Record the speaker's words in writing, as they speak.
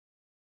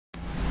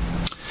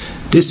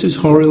This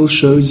tutorial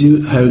shows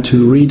you how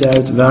to read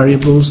out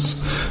variables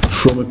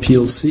from a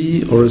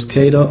PLC or a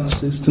SCADA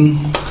system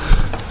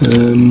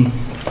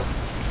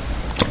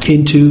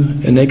into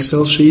an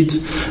Excel sheet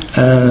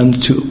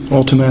and to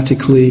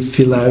automatically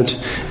fill out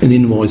an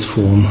invoice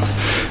form.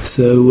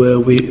 So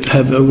we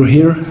have over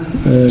here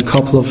a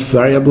couple of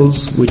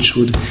variables which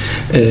would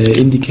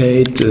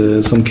indicate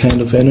some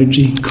kind of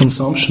energy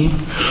consumption.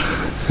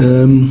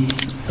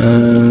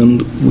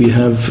 And we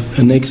have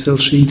an Excel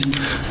sheet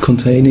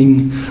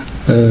containing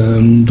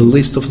the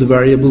list of the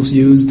variables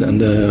used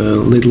and a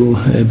little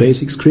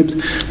basic script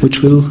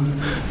which will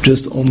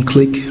just on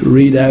click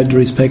read out the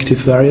respective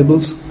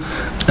variables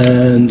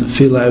and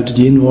fill out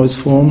the invoice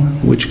form,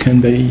 which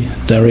can be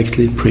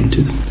directly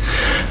printed.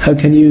 How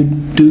can you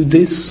do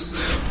this?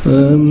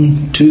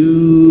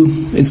 To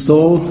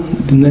install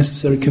the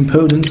necessary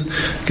components,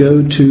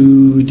 go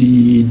to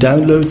the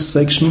downloads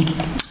section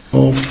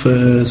of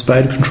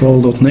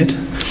SpiderControl.net.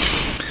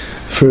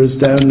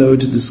 First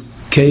download the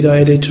SCADA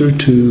editor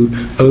to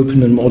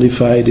open and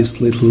modify this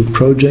little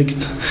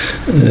project.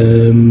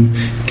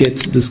 Get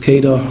the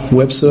SCADA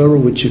web server,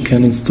 which you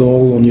can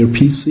install on your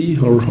PC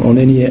or on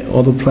any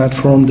other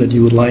platform that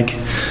you would like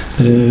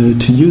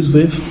to use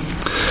with,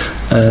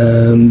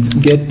 and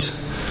get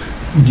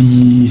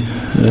the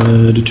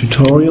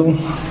tutorial.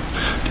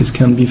 This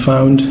can be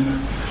found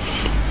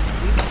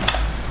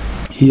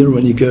here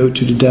when you go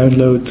to the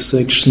download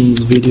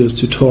sections, videos,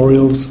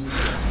 tutorials,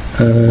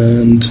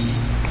 and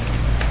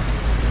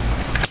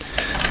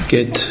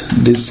get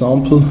this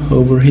sample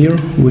over here,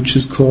 which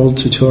is called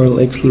Tutorial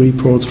Excel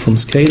Reports from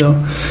SCADA.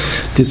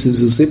 This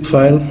is a zip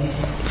file.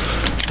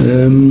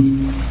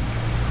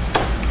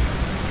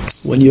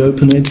 When you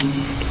open it,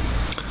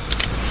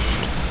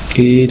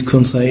 it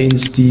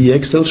contains the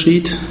Excel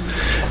sheet.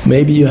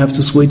 Maybe you have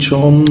to switch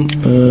on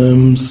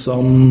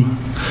some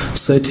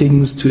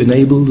settings to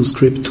enable the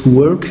script to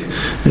work.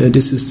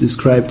 This is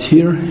described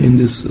here in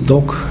this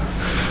doc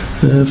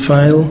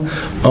file.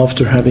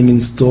 After having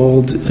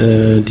installed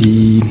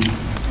the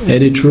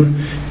editor,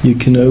 you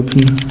can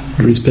open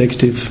the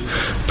respective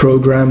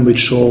program which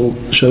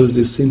shows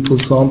this simple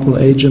sample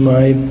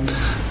HMI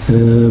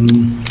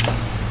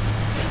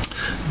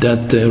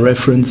that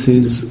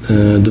references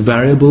the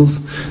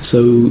variables.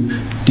 So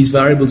these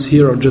variables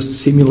here are just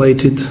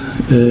simulated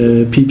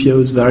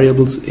PPO's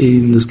variables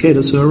in the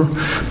SCADA server,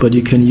 but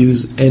you can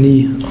use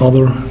any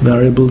other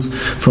variables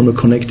from a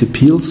connected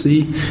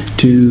PLC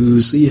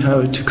to see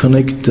how to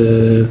connect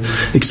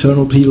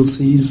external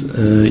PLCs.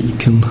 You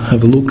can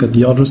have a look at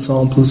the other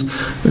samples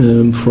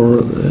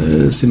for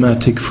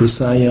Simatic, for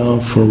Saya,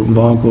 for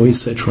Vago,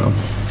 etc.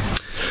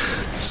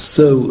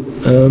 So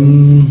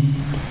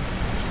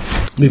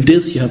with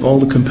this, you have all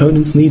the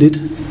components needed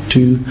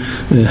to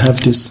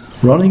have this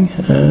running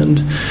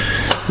and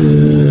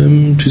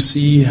to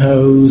see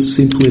how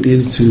simple it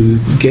is to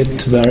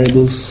get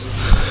variables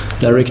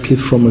directly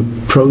from a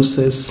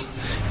process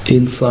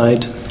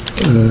inside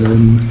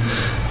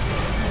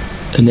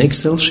an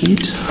Excel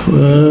sheet.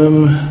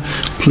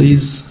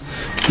 Please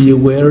be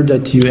aware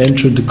that you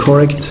enter the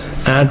correct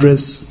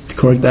address, the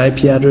correct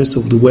IP address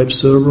of the web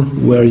server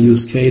where your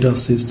SCADA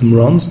system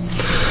runs.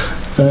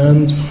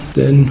 And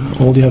then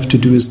all you have to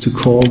do is to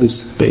call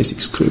this basic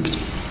script.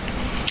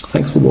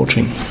 Thanks for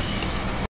watching.